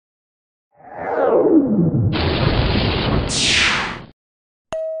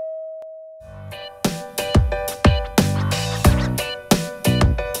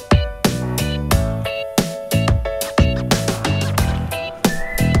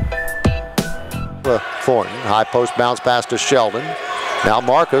Thornton, high post bounce pass to Sheldon. Now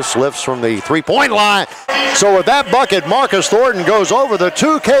Marcus lifts from the three-point line. So with that bucket, Marcus Thornton goes over the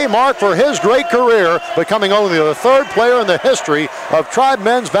 2K mark for his great career, becoming only the third player in the history of Tribe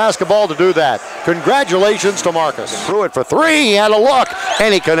men's basketball to do that. Congratulations to Marcus. Pruitt for three, he had a look,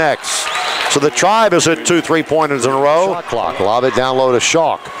 and he connects. So the Tribe is at 2 3-pointers in a row. Shot clock, lob it down low to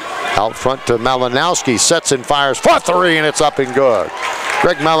Schalk. Out front to Malinowski, sets and fires for three, and it's up and good.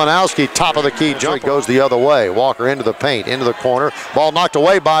 Greg Malinowski, top of the key jump, goes the other way. Walker into the paint, into the corner. Ball knocked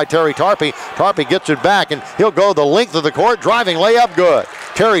away by Terry Tarpey. Tarpey gets it back, and he'll go the length of the court. Driving layup, good.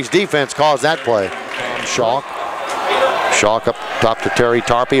 Terry's defense caused that play. Schalk. Schalk up top to Terry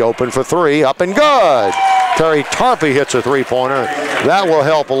Tarpey, open for three, up and good. Terry Tarpey hits a three-pointer. That will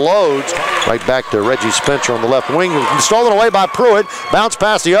help loads. Right back to Reggie Spencer on the left wing. Stolen away by Pruitt. Bounce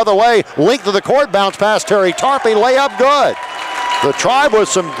pass the other way. Length of the court. Bounce pass Terry Tarpey. Layup good. The Tribe with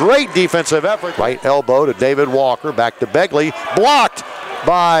some great defensive effort. Right elbow to David Walker. Back to Begley. Blocked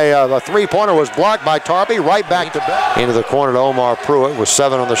by the three-pointer was blocked by Tarpey. Right back to Begley. Into the corner to Omar Pruitt with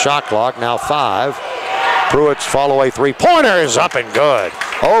 7 on the shot clock. Now 5. Pruitt's follow-away three-pointer is up and good.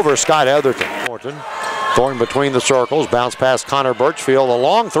 Over Scott Etherton. Thornton between the circles. Bounce past Connor Birchfield. A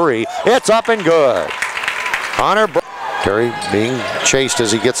long three. It's up and good. Terry being chased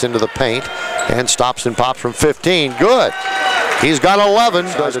as he gets into the paint and stops and pops from 15. Good. He's got 11.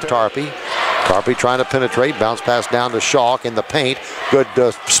 Does it Tarpey. Tarpey trying to penetrate. Bounce pass down to Schalk in the paint. Good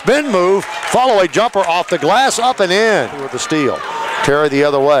spin move. Follow-away jumper off the glass. Up and in with the steal. Terry the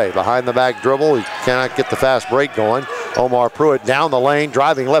other way. Behind the back dribble. He cannot get the fast break going. Omar Pruitt down the lane.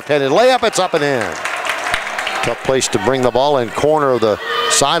 Driving left-handed layup. It's up and in. Tough place to bring the ball in. Corner of the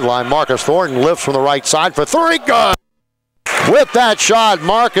sideline. Marcus Thornton lifts from the right side for three. Good. With that shot,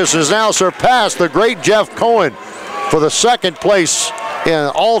 Marcus has now surpassed the great Jeff Cohen for the second place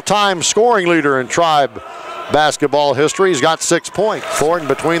in all-time scoring leader in Tribe basketball history. He's got 6 points. Thornton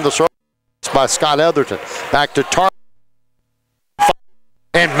between the circles by Scott Etherton. Back to Tarpey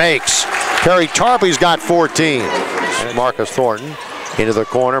and makes. Terry Tarpey's got 14. And Marcus Thornton into the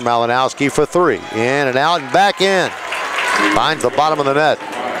corner. Malinowski for three. In and out and back in. Finds the bottom of the net.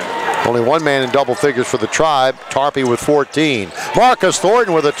 Only one man in double figures for the Tribe. Tarpey with 14. Marcus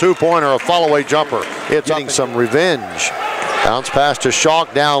Thornton with a two-pointer, a follow-away jumper. It's getting some revenge. Bounce pass to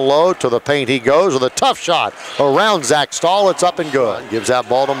Schalk down low. To the paint he goes with a tough shot around Zach Stahl. It's up and good. Gives that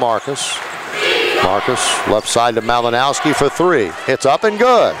ball to Marcus. Marcus left side to Malinowski for three. It's up and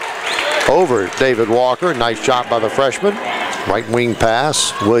good. Over David Walker. Nice shot by the freshman. Right wing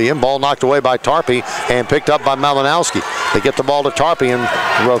pass. William. Ball knocked away by Tarpey and picked up by Malinowski. They get the ball to Tarpey in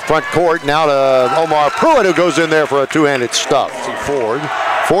the front court. Now to Omar Pruitt, who goes in there for a two-handed stuff.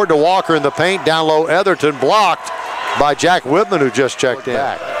 Ford to Walker in the paint. Down low, Etherton blocked by Jack Whitman, who just checked in.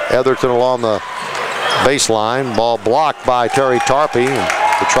 Etherton along the baseline. Ball blocked by Terry Tarpey.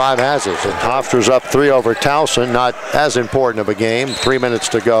 The Tribe has it. And Hofstra's up 3 over Towson. Not as important of a game. 3 minutes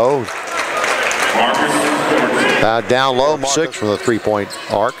to go. Down low, 6 from the three-point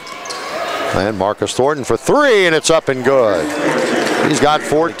arc. And Marcus Thornton for three, and it's up and good. He's got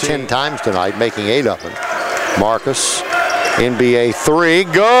 10 times tonight, making 8 of them. Marcus, NBA three,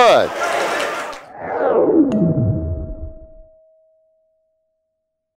 good.